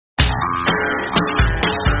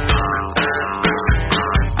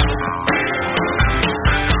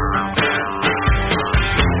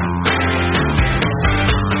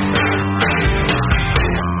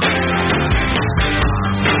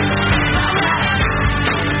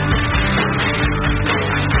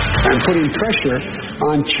putting pressure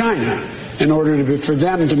on China in order for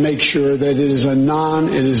them to make sure that it is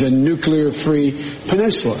a nuclear-free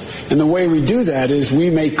peninsula. And the way we do that is we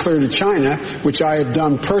make clear to China, which I have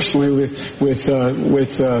done personally with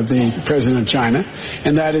the president of China,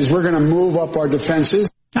 and that is we're going to move up our defenses.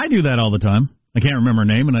 I do that all the time. I can't remember her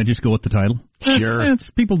name, and I just go with the title. Sure.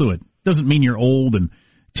 People do it. Doesn't mean you're old and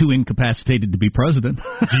too incapacitated to be president.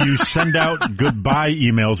 Do you send out goodbye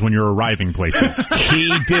emails when you're arriving places? He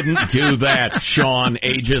didn't do that, Sean,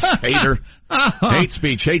 ageist hater. Hate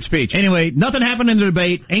speech. Anyway, nothing happened in the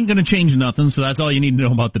debate. Ain't going to change nothing, so that's all you need to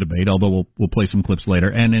know about the debate, although we'll play some clips later.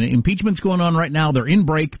 And impeachment's going on right now. They're in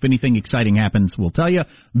break. If anything exciting happens, we'll tell you.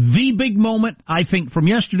 The big moment, I think, from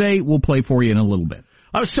yesterday, we'll play for you in a little bit.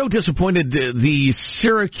 I was so disappointed. The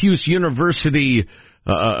Syracuse University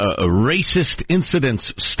racist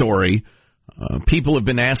incidents story. People have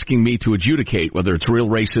been asking me to adjudicate whether it's real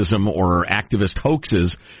racism or activist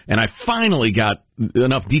hoaxes, and I finally got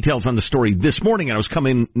enough details on the story this morning, and I was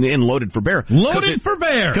coming in loaded for bear. Loaded for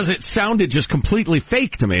bear! Because it sounded just completely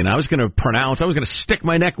fake to me, and I was going to stick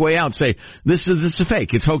my neck way out and say, this is a fake.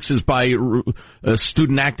 It's hoaxes by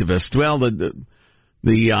student activists. Well,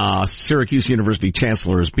 the Syracuse University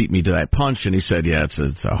chancellor has beat me to that punch, and he said, yeah, it's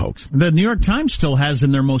a hoax. The New York Times still has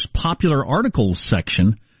in their most popular articles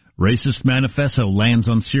section, racist manifesto lands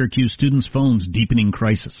on Syracuse students' phones, deepening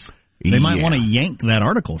crisis. They might want to yank that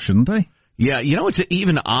article, shouldn't they? Yeah, what's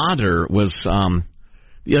even odder was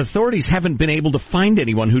the authorities haven't been able to find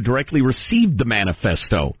anyone who directly received the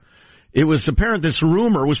manifesto. It was apparent this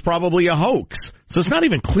rumor was probably a hoax. So it's not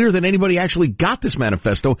even clear that anybody actually got this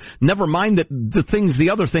manifesto, never mind that the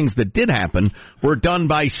other things that did happen were done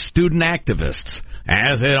by student activists,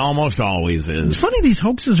 as it almost always is. It's funny, these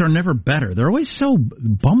hoaxes are never better. They're always so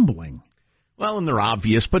bumbling. Well, and they're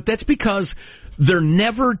obvious, but that's because they're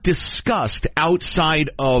never discussed outside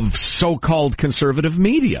of so-called conservative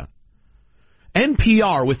media.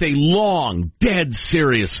 NPR with a long, dead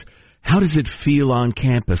serious, how does it feel on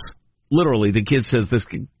campus? Literally, the kid says, this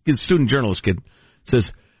student journalist kid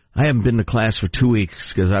says, I haven't been to class for 2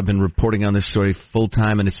 weeks because I've been reporting on this story full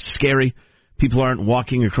time, and it's scary. People aren't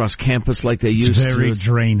walking across campus like they used to. It's very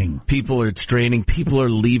draining. It's draining. People are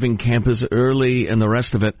leaving campus early and the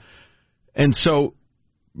rest of it. And so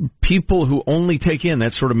people who only take in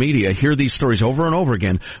that sort of media hear these stories over and over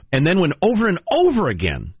again, and then when over and over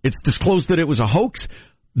again it's disclosed that it was a hoax,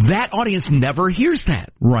 that audience never hears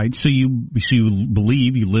that. Right, so you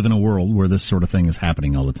believe you live in a world where this sort of thing is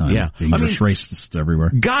happening all the time. Yeah. The English racists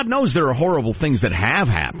everywhere. God knows there are horrible things that have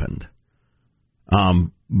happened.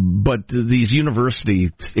 But these university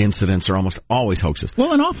incidents are almost always hoaxes.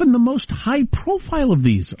 Well, and often the most high profile of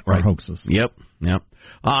these are hoaxes. Yep.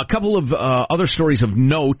 A couple of other stories of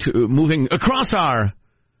note moving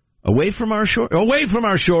away from our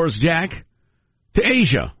shores, Jack, to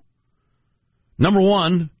Asia. Number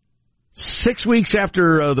one, 6 weeks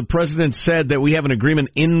after the president said that we have an agreement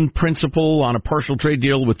in principle on a partial trade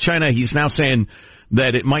deal with China, he's now saying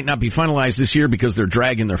that it might not be finalized this year because they're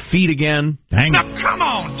dragging their feet again. Dang. Now, come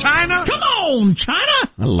on, China! Come on,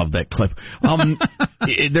 China! I love that clip.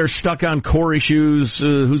 They're stuck on core issues,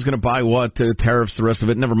 who's going to buy what, tariffs, the rest of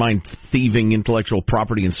it, never mind thieving intellectual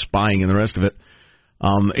property and spying and the rest of it.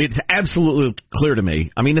 It's absolutely clear to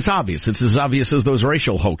me. I mean, it's obvious. It's as obvious as those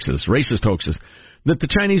racist hoaxes, that the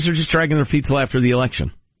Chinese are just dragging their feet till after the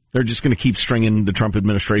election. They're just going to keep stringing the Trump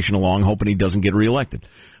administration along, hoping he doesn't get reelected.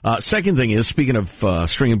 Second thing is, speaking of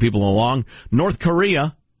stringing people along, North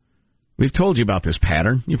Korea, we've told you about this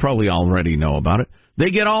pattern. You probably already know about it. They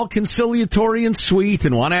get all conciliatory and sweet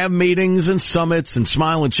and want to have meetings and summits and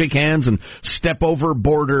smile and shake hands and step over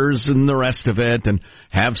borders and the rest of it and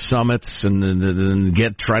have summits and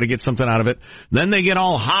try to get something out of it. Then they get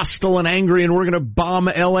all hostile and angry and we're going to bomb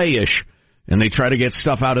L.A.-ish. And they try to get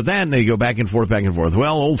stuff out of that and they go back and forth.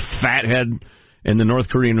 Well, old fathead and the North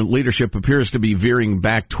Korean leadership appears to be veering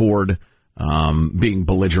back toward being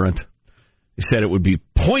belligerent. They said it would be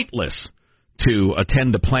pointless to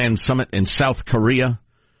attend a planned summit in South Korea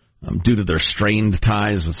due to their strained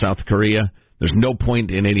ties with South Korea. There's no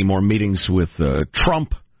point in any more meetings with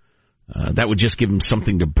Trump. That would just give them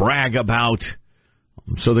something to brag about.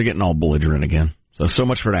 So they're getting all belligerent again. So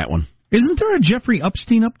much for that one. Isn't there a Jeffrey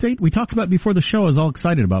Epstein update? We talked about it before the show. I was all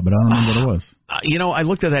excited about, but I don't remember what it was. I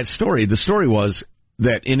looked at that story. The story was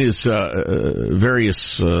that in his various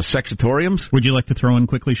sexatoriums. Would you like to throw in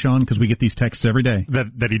quickly, Sean? Because we get these texts every day.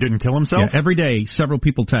 That he didn't kill himself? Yeah, every day, several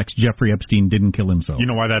people text Jeffrey Epstein didn't kill himself. You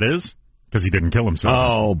know why that is? Because he didn't kill himself.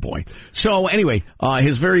 Oh, boy. So, anyway,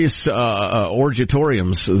 his various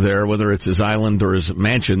orgiatoriums there, whether it's his island or his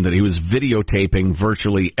mansion, that he was videotaping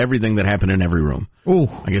virtually everything that happened in every room. Oh,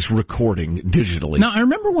 I guess recording digitally. Now, I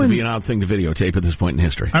remember when... It would be an odd thing to videotape at this point in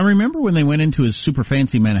history. I remember when they went into his super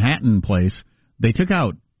fancy Manhattan place, they took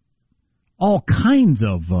out all kinds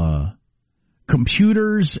of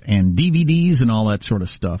computers and DVDs and all that sort of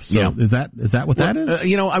stuff. So yeah. Is that what that is?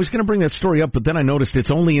 I was going to bring that story up, but then I noticed it's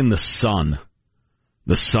only in the Sun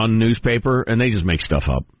newspaper, and they just make stuff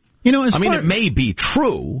up. It may be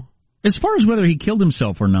true. As far as whether he killed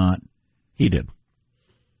himself or not, he did.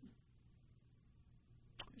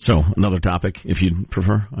 So, another topic, if you'd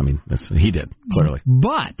prefer. He did, clearly.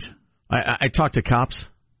 But I talked to cops.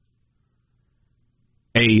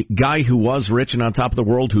 A guy who was rich and on top of the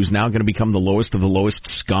world, who's now going to become the lowest of the lowest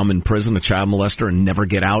scum in prison, a child molester, and never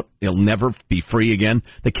get out. He'll never be free again.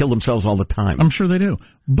 They kill themselves all the time. I'm sure they do.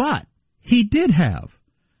 But he did have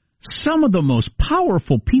some of the most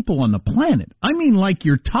powerful people on the planet. I mean, like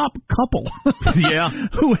your top couple. Yeah.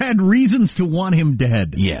 Who had reasons to want him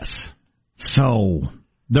dead. Yes. So,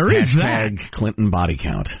 there is that. Clinton body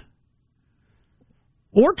count.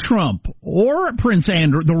 Or Trump, or Prince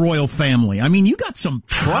Andrew, the royal family. I mean, you got some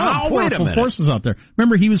powerful forces out there.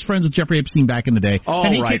 Remember, he was friends with Jeffrey Epstein back in the day,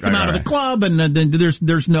 and he kicked him out of the club, and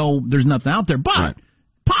there's nothing out there. But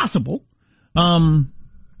possible.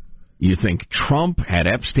 You think Trump had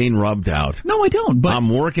Epstein rubbed out? No, I don't. But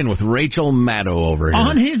I'm working with Rachel Maddow over here.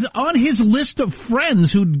 On his list of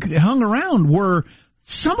friends who hung around were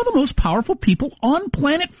some of the most powerful people on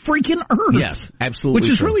planet freaking Earth. Yes, absolutely. Which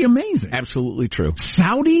is really amazing. Absolutely true.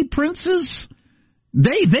 Saudi princes,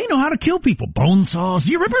 they know how to kill people. Bone saws.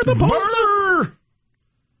 You remember the bone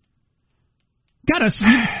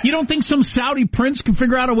saw? You don't think some Saudi prince can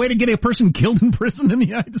figure out a way to get a person killed in prison in the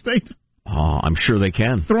United States? Oh, I'm sure they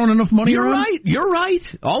can. Throwing enough money around? You're right.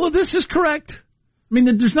 All of this is correct. I mean,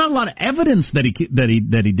 there's not a lot of evidence that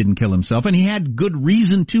he didn't kill himself, and he had good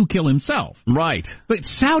reason to kill himself. Right. But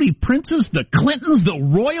Saudi princes, the Clintons, the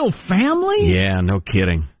royal family? Yeah, no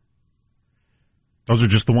kidding. Those are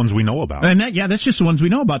just the ones we know about. And that's just the ones we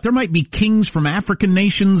know about. There might be kings from African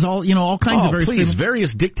nations, all kinds of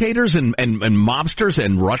various dictators and mobsters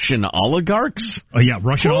and Russian oligarchs. Oh yeah,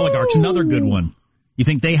 Russian oligarchs, another good one. You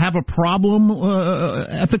think they have a problem,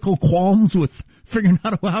 ethical qualms with figuring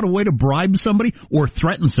out a way to bribe somebody or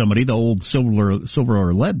threaten somebody, the old silver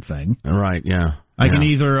or lead thing? Right, yeah. I can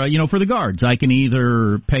either, for the guards, I can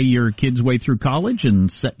either pay your kid's way through college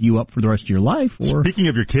and set you up for the rest of your life. Or speaking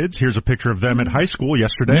of your kids, here's a picture of them at high school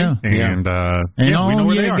yesterday. And all we know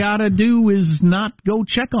where you they are. got to do is not go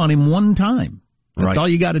check on him one time. That's all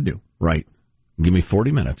you got to do. Right. Give me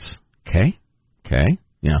 40 minutes. Okay.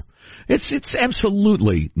 Yeah. It's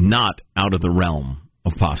absolutely not out of the realm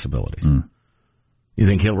of possibilities. You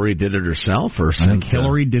think Hillary did it herself? I think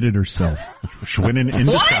Hillary did it herself. She went in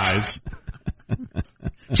disguise.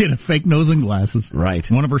 She had a fake nose and glasses. Right.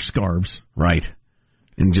 One of her scarves. Right.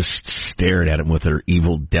 And just stared at him with her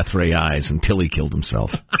evil death ray eyes until he killed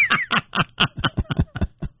himself.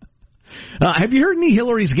 Have you heard any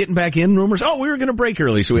Hillary's getting back in rumors? Oh, we were going to break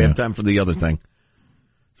early, so we have time for the other thing.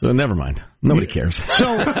 So never mind. Nobody cares. So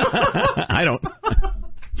I don't.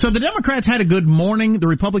 So the Democrats had a good morning. The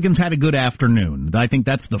Republicans had a good afternoon. I think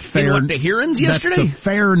that's the fair. The hearings yesterday? That's the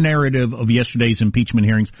fair narrative of yesterday's impeachment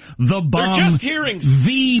hearings. They're just hearings.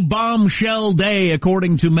 The bombshell day,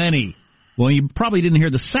 according to many. Well, you probably didn't hear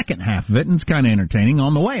the second half of it, and it's kind of entertaining.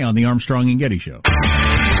 On the way on the Armstrong and Getty Show.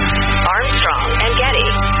 Armstrong and Getty.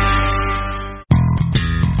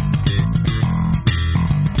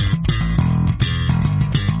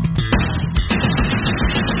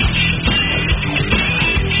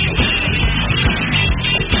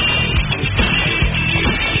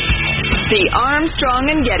 The Armstrong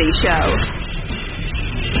and Getty Show.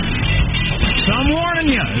 So I'm warning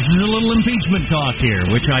you, this is a little impeachment talk here,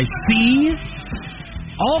 which I see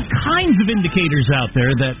all kinds of indicators out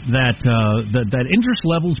there that interest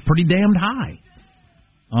level's pretty damned high.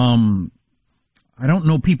 I don't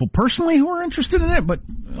know people personally who are interested in it, but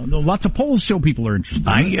lots of polls show people are interested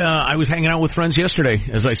in it. I was hanging out with friends yesterday.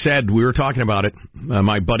 As I said, we were talking about it.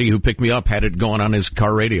 My buddy who picked me up had it going on his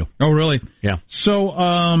car radio. Oh, really? Yeah. So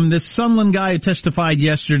this Sunland guy who testified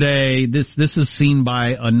yesterday, this is seen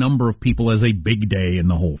by a number of people as a big day in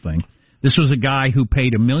the whole thing. This was a guy who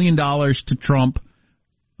paid $1 million to Trump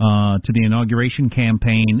to the inauguration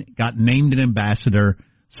campaign, got named an ambassador,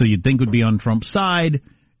 so you'd think would be on Trump's side.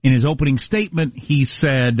 In his opening statement, he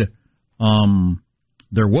said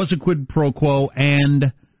there was a quid pro quo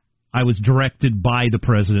and I was directed by the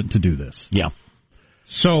president to do this. Yeah.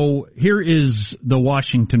 So here is the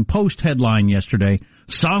Washington Post headline yesterday.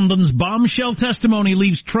 Sondland's bombshell testimony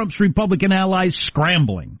leaves Trump's Republican allies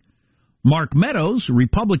scrambling. Mark Meadows,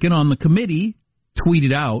 Republican on the committee,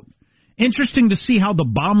 tweeted out, interesting to see how the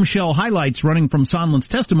bombshell highlights running from Sondland's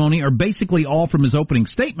testimony are basically all from his opening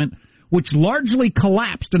statement, which largely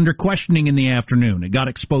collapsed under questioning in the afternoon. It got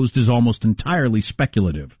exposed as almost entirely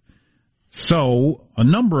speculative. So a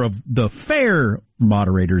number of the fair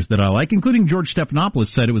moderators that I like, including George Stephanopoulos,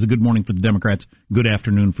 said it was a good morning for the Democrats, good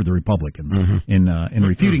afternoon for the Republicans in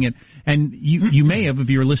refuting it. And you may have, if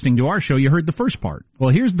you were listening to our show, you heard the first part. Well,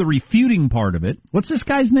 here's the refuting part of it. What's this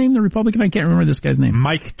guy's name, the Republican? I can't remember this guy's name.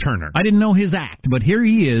 Mike Turner. I didn't know his act, but here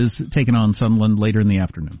he is taking on Sondland later in the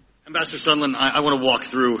afternoon. Ambassador Sondland, I want to walk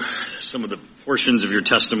through some of the portions of your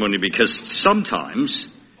testimony because sometimes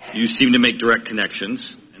you seem to make direct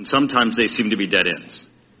connections and sometimes they seem to be dead ends.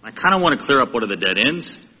 I kind of want to clear up what are the dead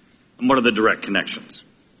ends and what are the direct connections.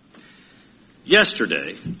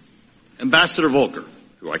 Yesterday, Ambassador Volker,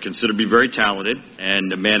 who I consider to be very talented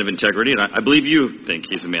and a man of integrity, and I believe you think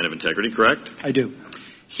he's a man of integrity, correct? I do.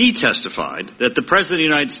 He testified that the President of the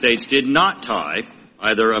United States did not tie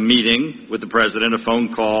either a meeting with the President, a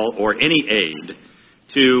phone call, or any aid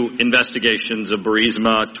to investigations of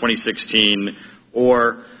Burisma 2016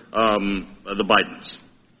 or the Bidens.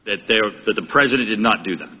 That the President did not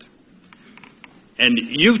do that. And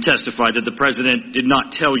you've testified that the President did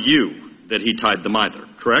not tell you that he tied them either,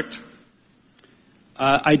 correct?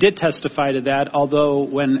 I did testify to that, although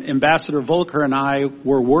when Ambassador Volker and I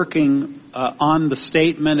were working on the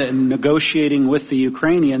statement and negotiating with the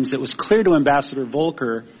Ukrainians, it was clear to Ambassador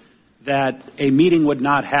Volker that a meeting would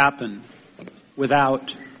not happen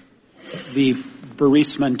without the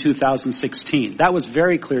Burisma in 2016. That was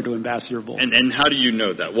very clear to Ambassador Volker. And how do you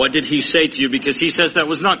know that? What did he say to you? Because he says that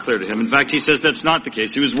was not clear to him. In fact, he says that's not the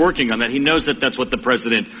case. He was working on that. He knows that that's what the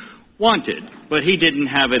President wanted, but he didn't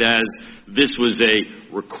have it as this was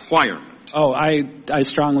a requirement. Oh, I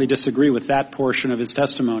strongly disagree with that portion of his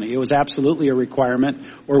testimony. It was absolutely a requirement,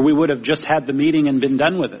 or we would have just had the meeting and been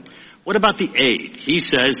done with it. What about the aid? He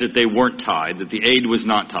says that they weren't tied, that the aid was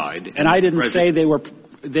not tied. And I didn't say they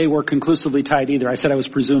were conclusively tied either. I said I was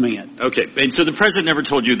presuming it. Okay, and so the President never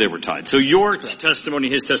told you they were tied. So your testimony,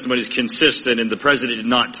 his testimony is consistent, and the President did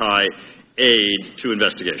not tie aid to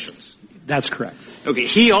investigations. That's correct. Okay,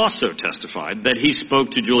 he also testified that he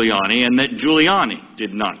spoke to Giuliani and that Giuliani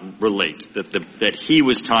did not relate that he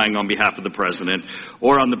was tying on behalf of the President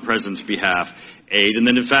or on the President's behalf aid, and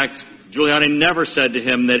then in fact Giuliani never said to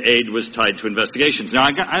him that aid was tied to investigations. Now,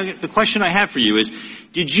 the question I have for you is,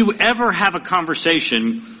 did you ever have a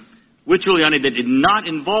conversation with Giuliani that did not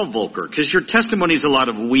involve Volker? Because your testimony is a lot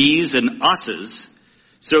of we's and us's.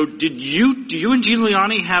 So do you and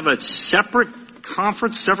Giuliani have a separate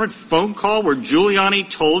conference, separate phone call where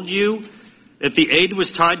Giuliani told you that the aid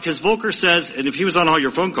was tied? Because Volker says, and if he was on all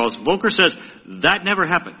your phone calls, Volker says that never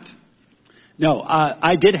happened. No,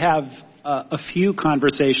 I did have a few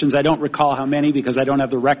conversations. I don't recall how many because I don't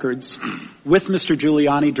have the records with Mr.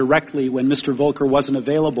 Giuliani directly when Mr. Volker wasn't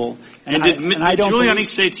available. And did Giuliani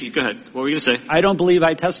say to you, go ahead, what were you going to say? I don't believe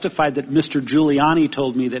I testified that Mr. Giuliani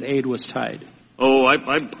told me that aid was tied. Oh,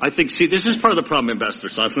 I think, see, this is part of the problem, Ambassador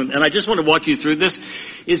Sondland, and I just want to walk you through this,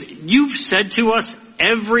 is you've said to us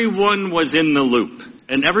everyone was in the loop,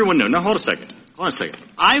 and everyone knew. Now, hold on a second.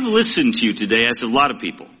 I've listened to you today, as a lot of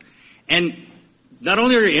people, and not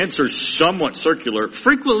only are your answers somewhat circular,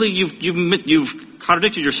 frequently you've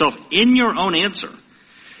contradicted yourself in your own answer.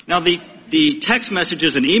 Now, the text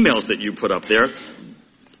messages and emails that you put up there,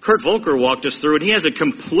 Kurt Volker walked us through, and he has a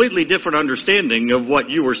completely different understanding of what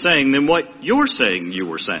you were saying than what you're saying you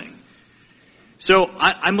were saying. So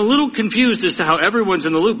I'm a little confused as to how everyone's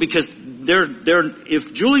in the loop, because if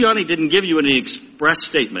Giuliani didn't give you any express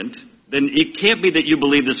statement, then it can't be that you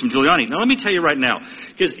believe this from Giuliani. Now, let me tell you right now,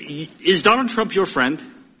 because is Donald Trump your friend?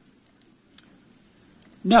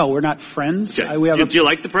 No, we're not friends. Okay. Do you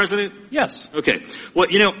like the president? Yes. Okay. Well,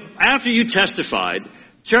 after you testified,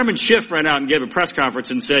 Chairman Schiff ran out and gave a press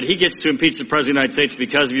conference and said he gets to impeach the President of the United States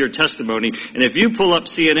because of your testimony. And if you pull up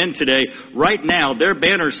CNN today, right now, their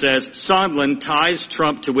banner says Sondland ties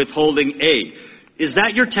Trump to withholding aid. Is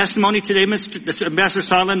that your testimony today, Ambassador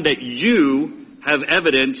Sondland, that you have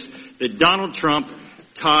evidence that Donald Trump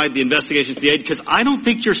tied the investigation to the aid? Because I don't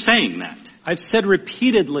think you're saying that. I've said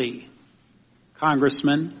repeatedly,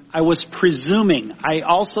 Congressman, I was presuming. I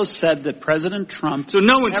also said that President Trump... So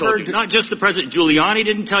no one told you, not just the President. Giuliani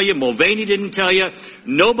didn't tell you, Mulvaney didn't tell you,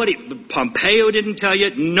 nobody, Pompeo didn't tell you,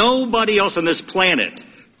 nobody else on this planet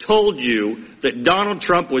told you that Donald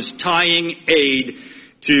Trump was tying aid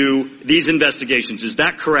to these investigations. Is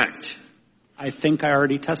that correct? I think I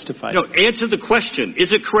already testified. No, answer the question.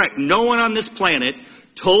 Is it correct? No one on this planet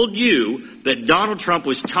told you that Donald Trump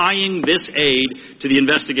was tying this aid to the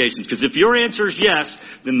investigations. Because if your answer is yes,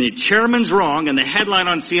 then the chairman's wrong and the headline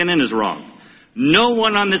on CNN is wrong. No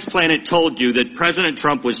one on this planet told you that President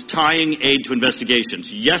Trump was tying aid to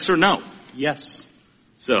investigations. Yes or no? Yes.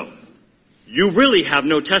 So, you really have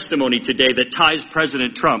no testimony today that ties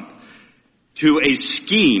President Trump to a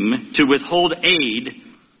scheme to withhold aid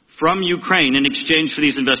from Ukraine in exchange for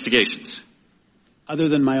these investigations. Other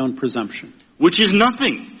than my own presumption. Which is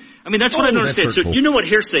nothing. I mean, that's what I don't understand. So you know what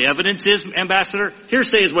hearsay evidence is, Ambassador?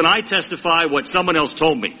 Hearsay is when I testify what someone else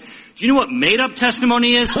told me. Do you know what made-up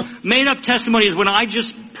testimony is? Made-up testimony is when I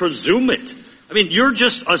just presume it. I mean, you're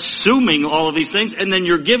just assuming all of these things, and then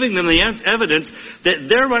you're giving them the evidence that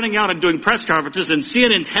they're running out and doing press conferences, and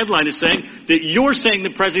CNN's headline is saying that you're saying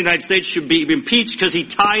the President of the United States should be impeached because he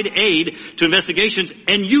tied aid to investigations,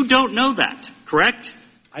 and you don't know that, correct?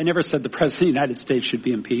 I never said the President of the United States should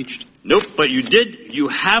be impeached. Nope, but you did. You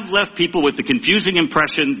have left people with the confusing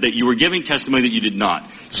impression that you were giving testimony that you did not.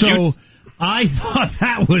 So I thought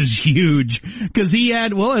that was huge because he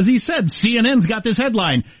had, well, as he said, CNN's got this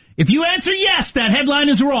headline. If you answer yes, that headline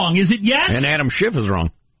is wrong. Is it yes? And Adam Schiff is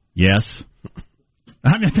wrong. Yes.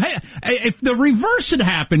 I mean, if the reverse had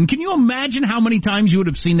happened, can you imagine how many times you would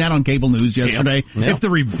have seen that on cable news yesterday? Yep. If the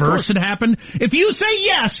reverse had happened? If you say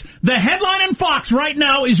yes, the headline in Fox right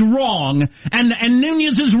now is wrong, and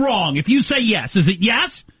Nunez is wrong. If you say yes, is it yes?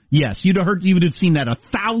 Yes, you would have seen that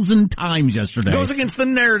 1,000 times yesterday. It goes against the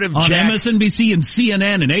narrative, on Jack. MSNBC and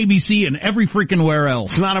CNN and ABC and every freaking where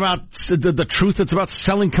else. It's not about the truth. It's about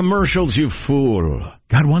selling commercials, you fool.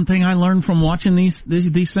 God, one thing I learned from watching these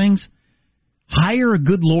things, hire a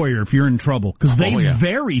good lawyer if you're in trouble, because they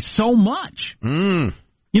vary so much. You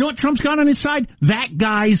know what Trump's got on his side? That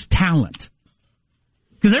guy's talent.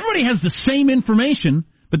 Because everybody has the same information,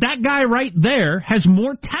 but that guy right there has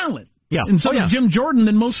more talent. Yeah. And so is Jim Jordan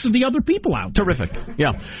than most of the other people out there. Terrific.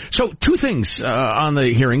 Yeah. So two things on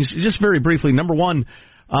the hearings, just very briefly. Number one,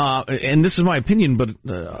 and this is my opinion, but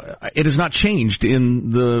it has not changed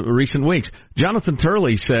in the recent weeks. Jonathan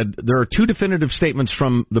Turley said there are two definitive statements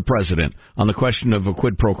from the president on the question of a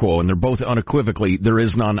quid pro quo, and they're both unequivocally, there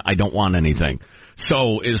is none, I don't want anything.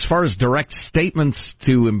 So as far as direct statements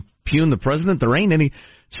to impugn the president, there ain't any.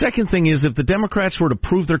 Second thing is, if the Democrats were to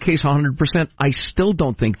prove their case 100%, I still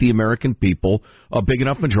don't think the American people, a big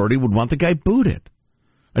enough majority, would want the guy booted.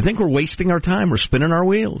 I think we're wasting our time. We're spinning our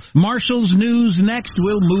wheels. Marshall's news next.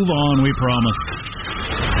 We'll move on, we promise.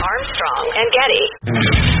 Armstrong and Getty.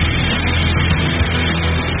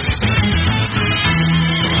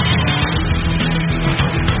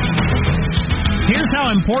 Here's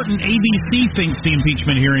how important ABC thinks the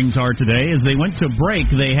impeachment hearings are today. As they went to break,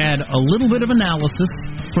 they had a little bit of analysis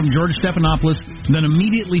from George Stephanopoulos, then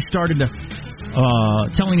immediately started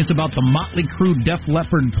telling us about the Motley Crue Def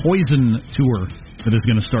Leppard Poison tour that is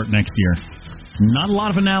going to start next year. Not a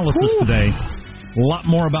lot of analysis today. A lot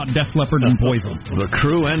more about Def Leppard and Poison. The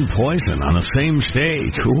Crew and Poison on the same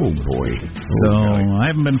stage. Oh, boy. So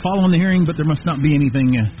I haven't been following the hearing, but there must not be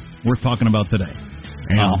anything worth talking about today.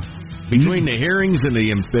 Between the hearings and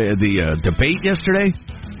the debate yesterday,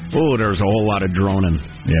 there's a whole lot of droning.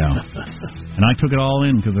 Yeah. And I took it all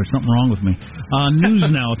in because there's something wrong with me.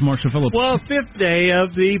 News now with Marshall Phillips. Well, fifth day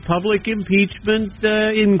of the public impeachment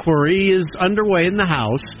inquiry is underway in the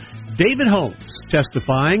House. David Holmes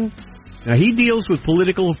testifying. Now, he deals with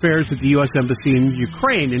political affairs at the U.S. Embassy in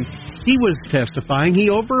Ukraine, and he was testifying.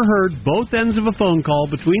 He overheard both ends of a phone call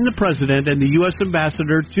between the president and the U.S.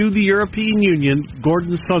 ambassador to the European Union,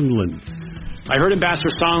 Gordon Sondland. I heard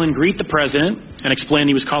Ambassador Sondland greet the president and explain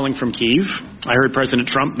he was calling from Kyiv. I heard President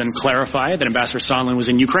Trump then clarify that Ambassador Sondland was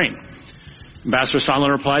in Ukraine. Ambassador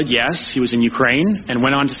Sondland replied, yes, he was in Ukraine, and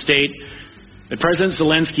went on to state that President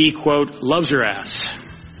Zelensky, quote, loves your ass.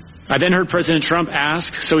 I then heard President Trump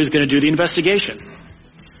ask, so he's going to do the investigation.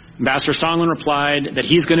 Ambassador Sondland replied that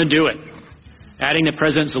he's going to do it, adding that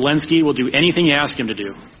President Zelensky will do anything you ask him to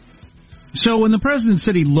do. So when the president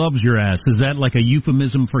said he loves your ass, is that like a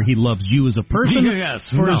euphemism for he loves you as a person? Yes.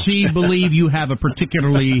 Or does he believe you have a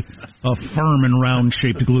particularly firm and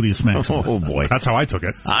round-shaped gluteus maximus? Oh, boy. That's how I took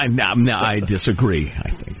it. I disagree. I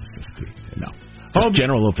think it's just, just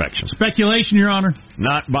general affection. Speculation, Your Honor.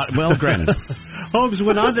 Not, well, granted. Holmes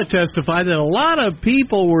went on to testify that a lot of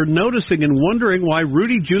people were noticing and wondering why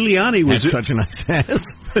Rudy Giuliani was such a nice ass.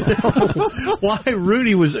 Why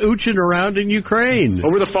Rudy was ooching around in Ukraine.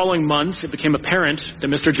 Over the following months, it became apparent that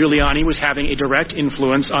Mr. Giuliani was having a direct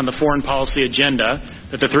influence on the foreign policy agenda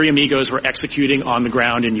that the three amigos were executing on the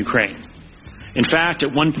ground in Ukraine. In fact,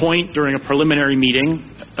 at one point during a preliminary meeting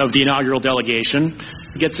of the inaugural delegation,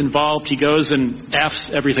 he gets involved, he goes and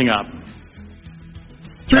F's everything up.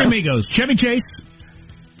 Three amigos, Chevy Chase,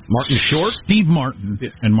 Martin Short, Steve Martin,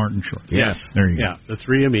 and Martin Short. Yes. There you go. Yeah, the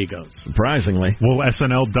three amigos. Surprisingly. Will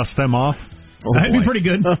SNL dust them off? Oh, That'd be pretty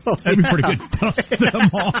good. That'd be pretty good. Dust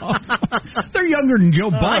them off. They're younger than Joe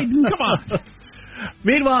Biden. Come on.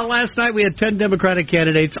 Meanwhile, last night we had 10 Democratic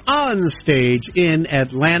candidates on stage in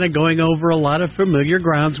Atlanta going over a lot of familiar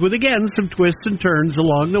grounds with, again, some twists and turns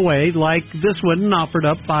along the way, like this one offered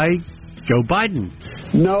up by Joe Biden.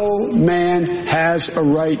 No man has a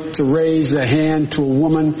right to raise a hand to a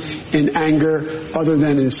woman in anger other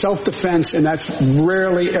than in self-defense, and that's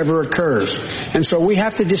rarely ever occurs. And so we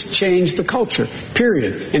have to just change the culture,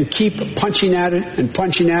 period, and keep punching at it and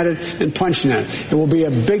punching at it and punching at it. It will be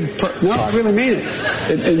a big... No, I really mean it.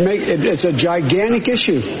 It's a gigantic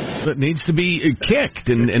issue. It needs to be kicked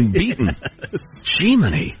and beaten.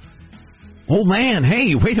 Jiminy. Oh, man,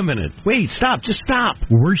 hey, wait a minute. Wait, stop, just stop.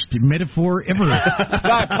 Worst metaphor ever.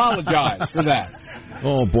 I apologize for that.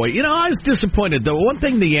 Oh, boy. You know, I was disappointed, though. One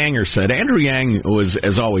thing the Yanger said, Andrew Yang was,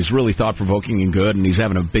 as always, really thought-provoking and good, and he's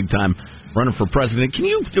having a big time running for president. Can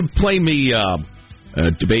you play me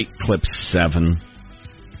debate clip 7?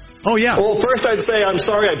 Oh, yeah. Well, first I'd say I'm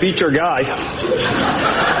sorry I beat your guy.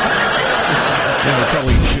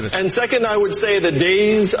 And second, I would say the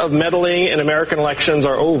days of meddling in American elections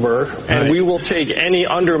are over, and we will take any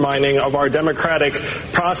undermining of our democratic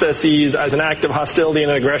processes as an act of hostility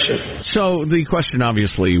and aggression. So the question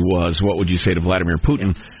obviously was, what would you say to Vladimir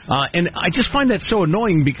Putin? And I just find that so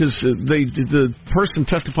annoying because the person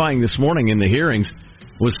testifying this morning in the hearings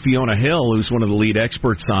was Fiona Hill, who's one of the lead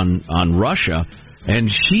experts on Russia, and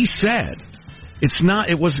she said... It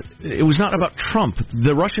was not about Trump.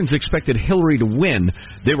 The Russians expected Hillary to win.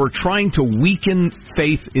 They were trying to weaken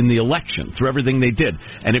faith in the election through everything they did.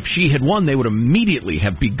 And if she had won, they would immediately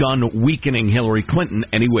have begun weakening Hillary Clinton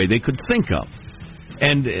any way they could think of.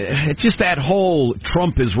 And it's just that whole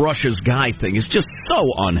Trump is Russia's guy thing is just so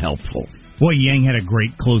unhelpful. Boy, Yang had a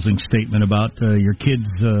great closing statement about your kids,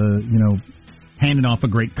 handing off a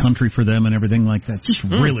great country for them and everything like that. Just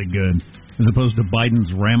really good. As opposed to Biden's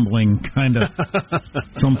rambling kind of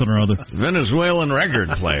something or other. Venezuelan record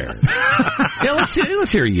player. Yeah, let's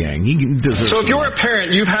hear Yang. So if you're a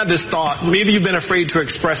parent, you've had this thought. Maybe you've been afraid to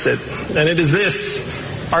express it. And it is this.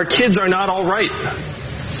 Our kids are not all right.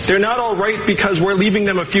 They're not all right because we're leaving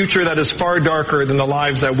them a future that is far darker than the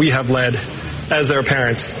lives that we have led as their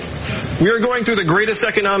parents. We are going through the greatest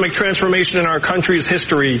economic transformation in our country's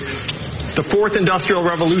history, the fourth industrial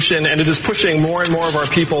revolution, and it is pushing more and more of our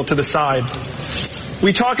people to the side.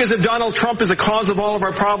 We talk as if Donald Trump is the cause of all of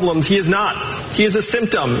our problems. He is not. He is a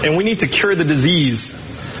symptom, and we need to cure the disease.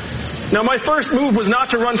 Now, my first move was not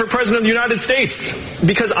to run for President of the United States,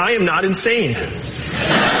 because I am not insane.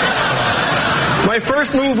 My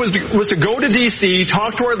first move was to go to D.C.,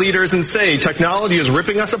 talk to our leaders, and say, technology is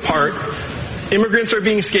ripping us apart. Immigrants are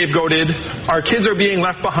being scapegoated, our kids are being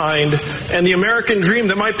left behind, and the American dream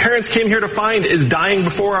that my parents came here to find is dying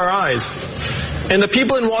before our eyes. And the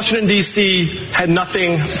people in Washington, D.C. had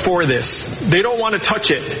nothing for this. They don't want to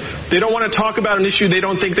touch it. They don't want to talk about an issue they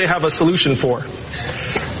don't think they have a solution for.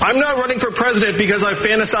 I'm not running for president because I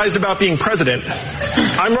fantasized about being president.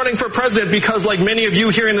 I'm running for president because, like many of you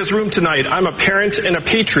here in this room tonight, I'm a parent and a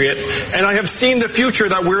patriot, and I have seen the future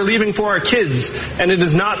that we're leaving for our kids, and it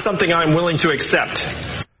is not something I'm willing to accept.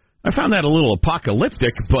 I found that a little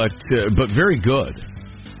apocalyptic, but very good.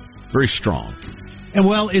 Very strong. And,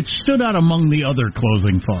 well, it stood out among the other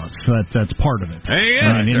closing thoughts. That's part of it. Hey,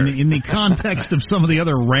 yeah, in the context of some of the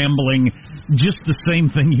other rambling, just the same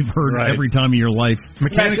thing you've heard every time of your life.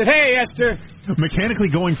 Hey, Esther. Mechanically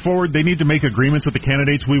going forward, they need to make agreements with the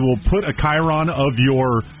candidates. We will put a chyron of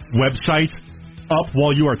your website up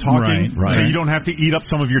while you are talking, right. So you don't have to eat up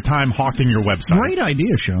some of your time hawking your website. Great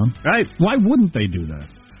idea, Sean. Right. Why wouldn't they do that?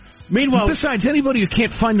 Meanwhile, besides, anybody who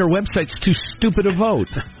can't find their website's too stupid to vote.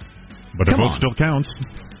 But a vote still counts.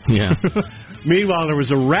 Yeah. Meanwhile, there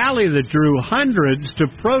was a rally that drew hundreds to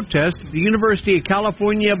protest at the University of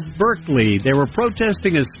California, Berkeley. They were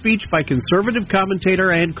protesting a speech by conservative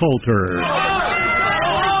commentator Ann Coulter.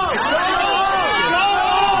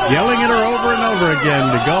 Yelling at her over and over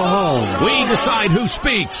again to go home. We decide who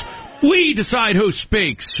speaks. We decide who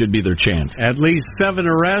speaks, should be their chant. At least 7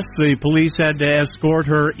 arrests. The police had to escort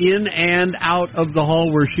her in and out of the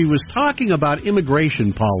hall where she was talking about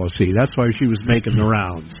immigration policy. That's why she was making the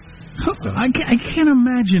rounds. So. I can't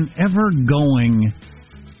imagine ever going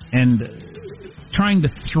and trying to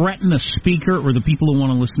threaten a speaker or the people who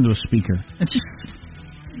want to listen to a speaker. It's just...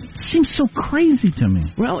 seems so crazy to me.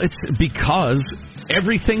 Well, it's because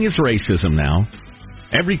everything is racism now.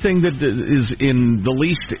 Everything that is in the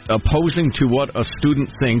least opposing to what a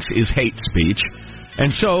student thinks is hate speech.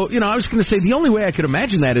 And so, I was going to say the only way I could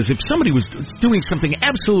imagine that is if somebody was doing something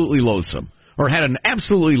absolutely loathsome or had an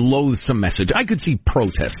absolutely loathsome message. I could see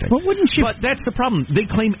protesting. But wouldn't you? But that's the problem. They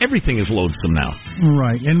claim everything is loathsome now.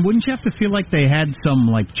 Right. And wouldn't you have to feel like they had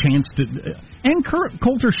some chance to? And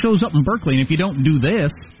Coulter shows up in Berkeley, and if you don't do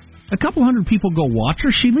this, a couple hundred people go watch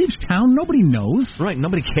her. She leaves town. Nobody knows. Right.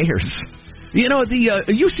 Nobody cares. The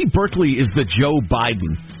UC Berkeley is the Joe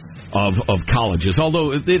Biden of colleges,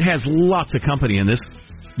 although it has lots of company in this.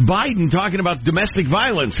 Biden talking about domestic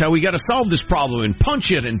violence, how we got to solve this problem and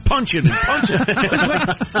punch it and punch it and punch it.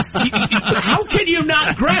 How can you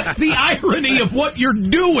not grasp the irony of what you're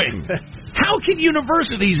doing? How can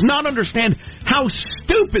universities not understand how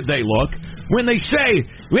stupid they look when they say,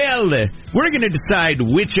 well, we're going to decide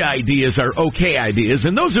which ideas are okay ideas,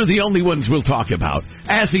 and those are the only ones we'll talk about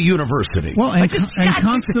as a university. Well, and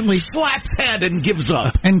constantly slaps head and gives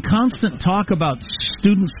up. And constant talk about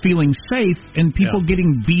students feeling safe and people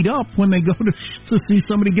getting beat up when they go to see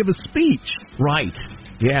somebody give a speech. Right.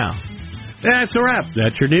 Yeah. That's a wrap.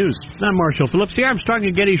 That's your news. I'm Marshall Phillips, the Armstrong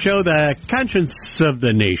and Getty Show, the conscience of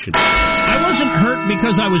the nation. I wasn't hurt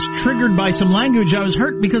because I was triggered by some language. I was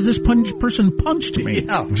hurt because this person punched me.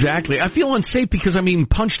 Yeah, exactly. I feel unsafe because I'm being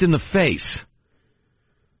punched in the face.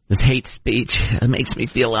 This hate speech makes me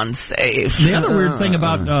feel unsafe. The other weird thing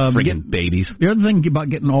about babies. The other thing about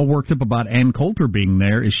getting all worked up about Ann Coulter being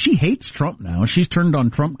there is she hates Trump now. She's turned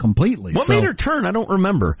on Trump completely. What made her turn? I don't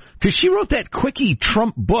remember. Because she wrote that quickie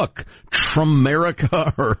Trump book,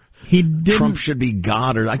 Trumpmerica, or Trump Should Be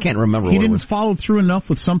God, or I can't remember. He didn't follow through enough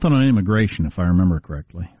with something on immigration, if I remember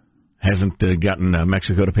correctly. Hasn't gotten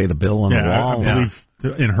Mexico to pay the bill on the wall. I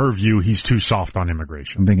believe, in her view, he's too soft on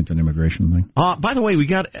immigration. I think it's an immigration thing. By the way, we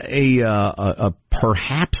got a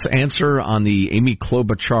perhaps answer on the Amy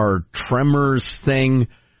Klobuchar tremors thing.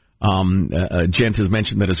 Gent has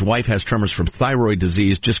mentioned that his wife has tremors from thyroid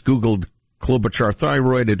disease. Just Googled Klobuchar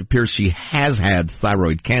thyroid. It appears she has had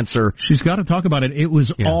thyroid cancer. She's got to talk about it. It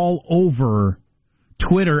was all over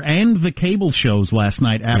Twitter and the cable shows last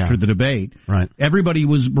night after the debate. Right. Everybody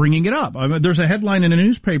was bringing it up. I mean, there's a headline in a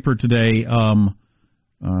newspaper today.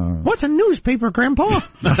 What's a newspaper, Grandpa?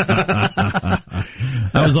 I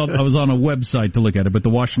was on a website to look at it, but the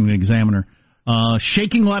Washington Examiner.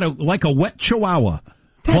 Shaking like a wet chihuahua.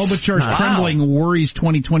 Klobuchar's trembling worries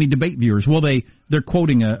 2020 debate viewers. Well, they're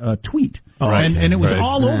quoting a tweet. And it was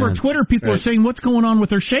all over Twitter. People are saying, what's going on with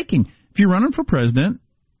her shaking? If you're running for president,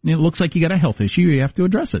 it looks like you got a health issue. You have to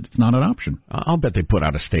address it. It's not an option. I'll bet they put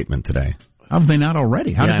out a statement today. How have they not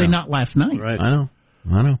already? How did they not last night? Right. I know.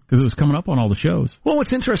 Because it was coming up on all the shows. Well,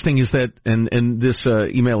 what's interesting is that, and this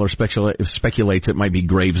emailer speculates it might be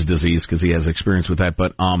Graves' disease because he has experience with that,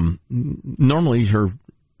 but normally her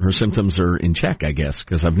symptoms are in check, I guess,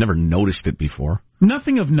 because I've never noticed it before.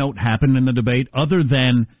 Nothing of note happened in the debate other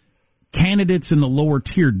than candidates in the lower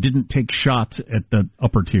tier didn't take shots at the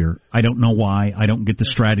upper tier. I don't know why. I don't get the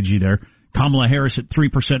strategy there. Kamala Harris at 3%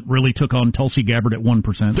 really took on Tulsi Gabbard at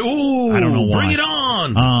 1%. Ooh, I don't know why. Bring it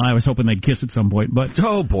on! I was hoping they'd kiss at some point, but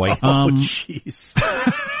oh boy, jeez,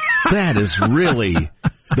 that is really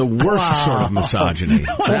the worst sort of misogyny.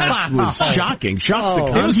 That was shocking. Shocked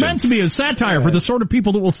the conscience. It was meant to be a satire for the sort of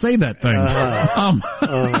people that will say that thing.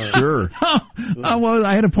 Sure. Well,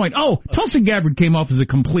 I had a point. Tulsi Gabbard came off as a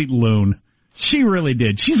complete loon. She really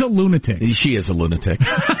did. She's a lunatic. She is a lunatic.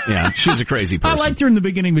 Yeah, she's a crazy person. I liked her in the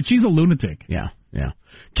beginning, but she's a lunatic. Yeah.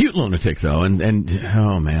 Cute lunatic, though, and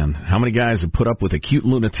oh, man, how many guys have put up with a cute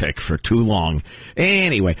lunatic for too long?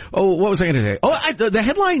 Anyway, what was I going to say? The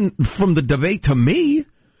headline from the debate to me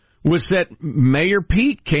was that Mayor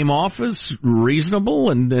Pete came off as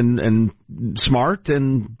reasonable and smart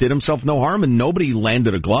and did himself no harm, and nobody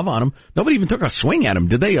landed a glove on him. Nobody even took a swing at him,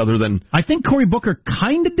 did they, other than... I think Cory Booker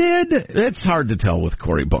kind of did. It's hard to tell with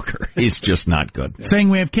Cory Booker. He's just not good.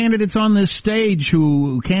 Saying we have candidates on this stage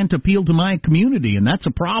who can't appeal to my community, and that's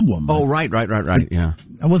a problem. Oh, right, yeah.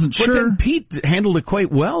 I wasn't sure. But then Pete handled it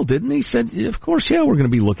quite well, didn't he? He said, of course, we're going to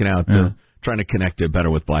be looking out... trying to connect it better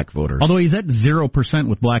with black voters. Although he's at 0%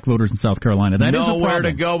 with black voters in South Carolina. That is a problem. Nowhere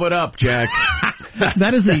to go but up, Jack.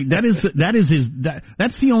 That's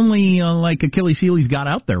the only Achilles heel he's got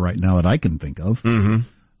out there right now that I can think of.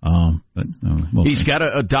 Mm-hmm. He's got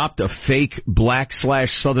to adopt a fake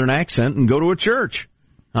black/Southern accent and go to a church.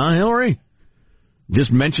 Huh, Hillary? Just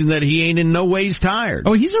mention that he ain't in no ways tired.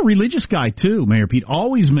 Oh, he's a religious guy, too, Mayor Pete.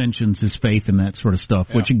 Always mentions his faith and that sort of stuff,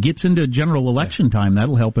 which gets into general election time.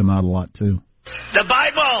 That'll help him out a lot, too. The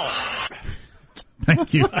Bible!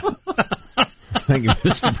 Thank you. Thank you,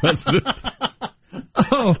 Mr. President.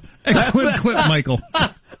 Oh, excellent clip, Michael.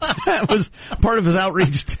 That was part of his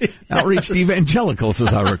outreach to evangelicals,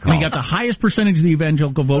 as I recall. And he got the highest percentage of the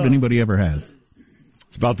evangelical vote anybody ever has.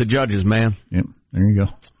 It's about the judges, man. Yep, there you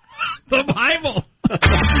go. The Bible.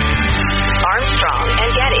 Armstrong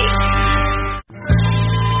and Getty.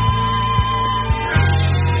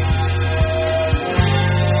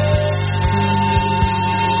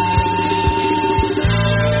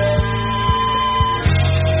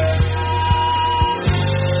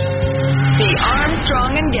 The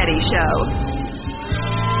Armstrong and Getty Show.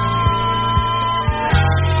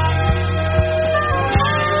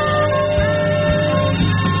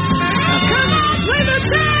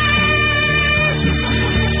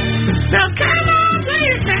 Now come on, play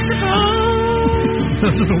your saxophone.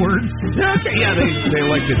 Those are the words? Okay, yeah, they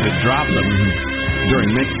elected to drop them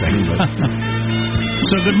during mixing. But.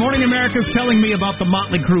 So Good Morning America's telling me about the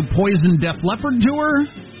Motley Crue Poison Def Leppard tour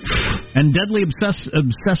and deadly stuff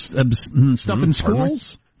in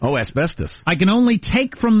schools. Oh, asbestos. I can only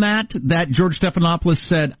take from that George Stephanopoulos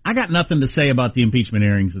said, I got nothing to say about the impeachment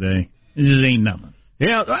hearings today. It just ain't nothing.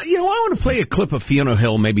 Yeah, I want to play a clip of Fiona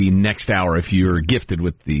Hill maybe next hour if you're gifted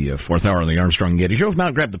with the fourth hour of the Armstrong and Getty Show. If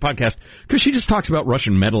not, grab the podcast, because she just talks about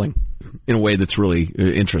Russian meddling in a way that's really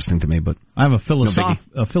interesting to me. But I have a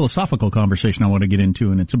philosophical conversation I want to get into,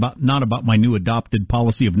 and it's not about my new adopted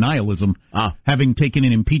policy of nihilism, having taken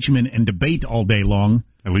in impeachment and debate all day long.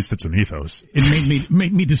 At least it's an ethos. It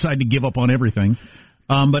made me decide to give up on everything.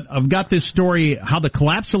 But I've got this story, how the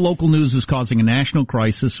collapse of local news is causing a national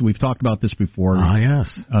crisis. We've talked about this before. Yes.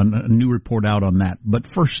 A new report out on that. But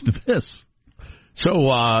first, this. So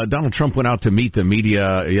Donald Trump went out to meet the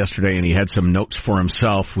media yesterday, and he had some notes for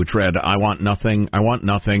himself, which read, I want nothing, I want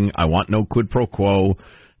no quid pro quo,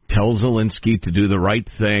 tell Zelensky to do the right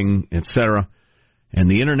thing, etc. And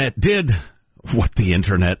the Internet did what the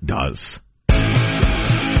Internet does.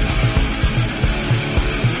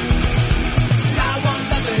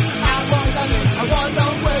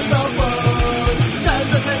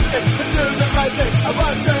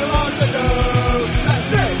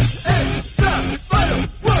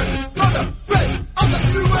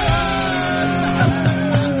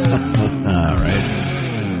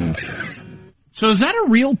 So is that a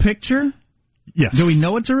real picture? Yes. Do we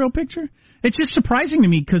know it's a real picture? It's just surprising to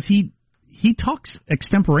me because he talks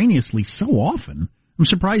extemporaneously so often. I'm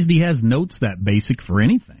surprised he has notes that basic for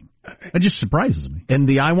anything. It just surprises me. And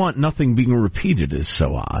the I want nothing being repeated is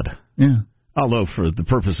so odd. Yeah. Although for the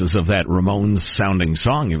purposes of that Ramones-sounding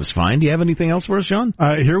song, it was fine. Do you have anything else for us, Sean?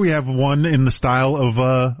 Here we have one in the style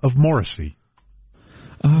of Morrissey.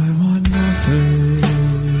 I want nothing.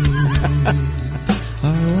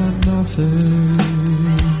 I want nothing.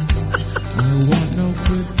 I want no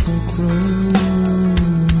quid pro quo.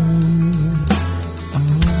 I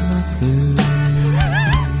want nothing.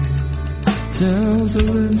 Tell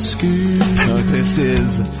Zelensky. This is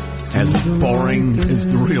as boring as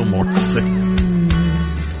the real Morrissey.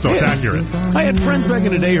 So it's accurate. I had friends back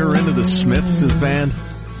in the day who were into the Smiths, his band.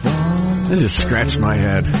 They just scratched my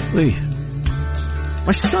head.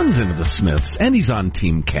 My son's into the Smiths, and he's on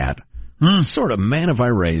Team Cat. Sort of man have I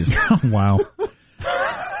raised. Wow.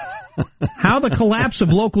 How the collapse of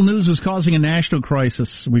local news is causing a national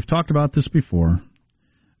crisis. We've talked about this before.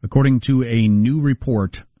 According to a new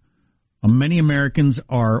report, many Americans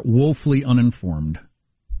are woefully uninformed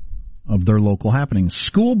of their local happenings.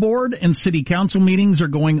 School board and city council meetings are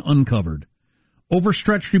going uncovered.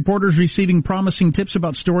 Overstretched reporters receiving promising tips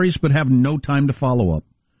about stories but have no time to follow up.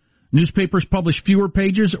 Newspapers publish fewer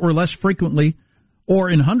pages or less frequently, or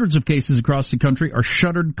in hundreds of cases across the country, are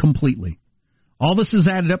shuttered completely. All this has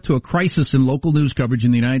added up to a crisis in local news coverage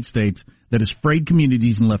in the United States that has frayed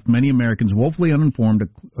communities and left many Americans woefully uninformed,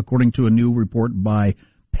 according to a new report by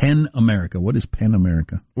PEN America. What is PEN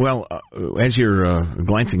America? Well, as you're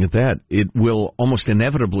glancing at that, it will almost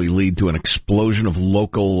inevitably lead to an explosion of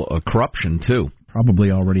local corruption, too.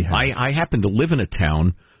 Probably already has. I happen to live in a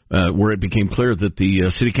town where it became clear that the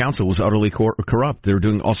city council was utterly corrupt. They were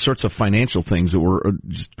doing all sorts of financial things that were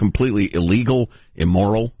just completely illegal,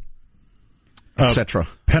 immoral, etc.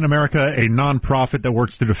 PEN America, a nonprofit that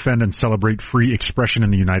works to defend and celebrate free expression in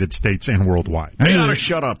the United States and worldwide.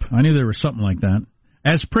 Shut up. I knew there was something like that.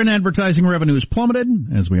 As print advertising revenues plummeted,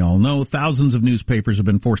 as we all know, thousands of newspapers have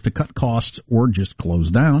been forced to cut costs or just close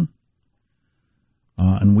down.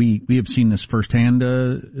 And we have seen this firsthand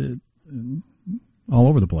all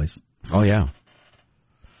over the place. Oh, yeah.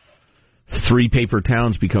 3 paper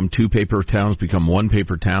towns become 2 paper towns, become 1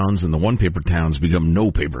 paper towns, and the 1 paper towns become no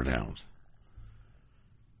paper towns.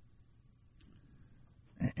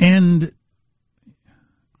 And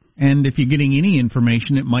And if you're getting any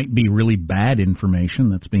information, it might be really bad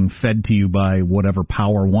information that's being fed to you by whatever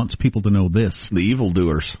power wants people to know this. The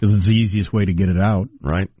evildoers. Because it's the easiest way to get it out.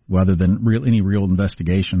 Right. Rather than any real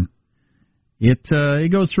investigation.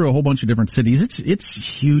 It goes through a whole bunch of different cities.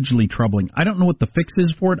 It's hugely troubling. I don't know what the fix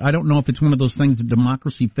is for it. I don't know if it's one of those things that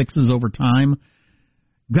democracy fixes over time.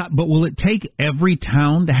 But will it take every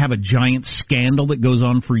town to have a giant scandal that goes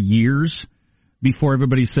on for years before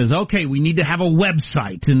everybody says, okay, we need to have a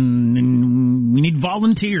website and we need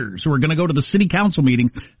volunteers who are going to go to the city council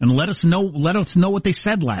meeting and let us know what they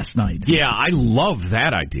said last night? Yeah, I love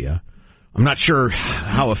that idea. I'm not sure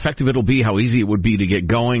how effective it'll be, how easy it would be to get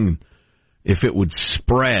going. If it would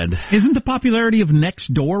spread. Isn't the popularity of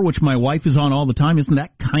Nextdoor, which my wife is on all the time, isn't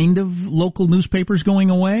that kind of local newspapers going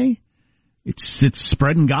away? It's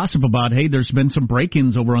spreading gossip about, hey, there's been some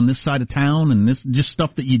break-ins over on this side of town, and this just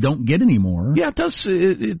stuff that you don't get anymore. Yeah, it does.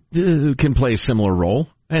 It can play a similar role.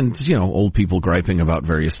 And, old people griping about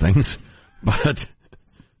various things,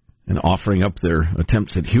 and offering up their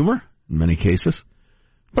attempts at humor in many cases.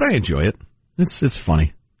 But I enjoy it. It's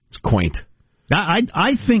funny. It's quaint.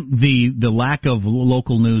 I think the lack of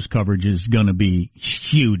local news coverage is going to be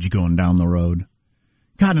huge going down the road.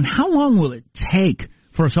 God, and how long will it take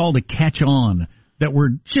for us all to catch on that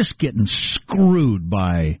we're just getting screwed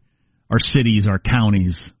by our cities, our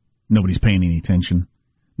counties? Nobody's paying any attention.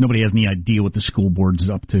 Nobody has any idea what the school board's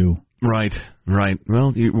up to. Right.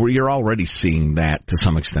 Well, you're already seeing that to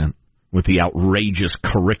some extent with the outrageous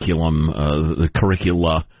the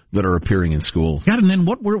curricula that are appearing in schools. God, and then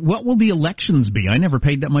what will the elections be? I never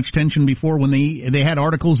paid that much attention before when they had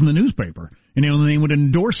articles in the newspaper. And they would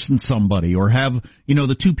endorse somebody or have,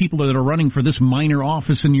 the two people that are running for this minor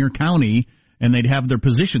office in your county, and they'd have their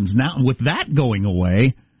positions. Now, with that going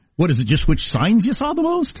away, what is it, just which signs you saw the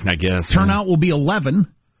most? I guess. Turnout will be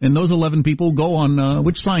 11, and those 11 people go on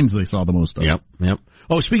which signs they saw the most of. Yep.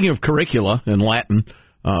 Oh, speaking of curricula in Latin,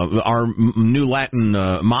 our new Latin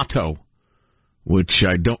motto, which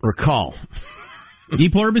I don't recall. E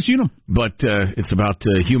pluribus unum. But it's about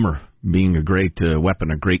humor being a great weapon,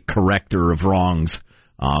 a great corrector of wrongs.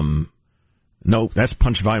 No, that's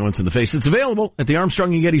punch violence in the face. It's available at the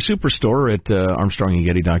Armstrong and Getty Superstore at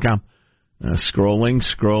armstrongandgetty.com.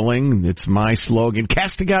 Scrolling. It's my slogan.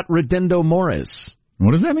 Castigat ridendo mores.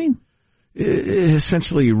 What does that mean?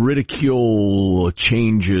 Essentially, ridicule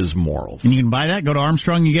changes morals. And you can buy that? Go to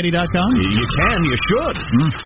armstrongandgetty.com? You can. You should.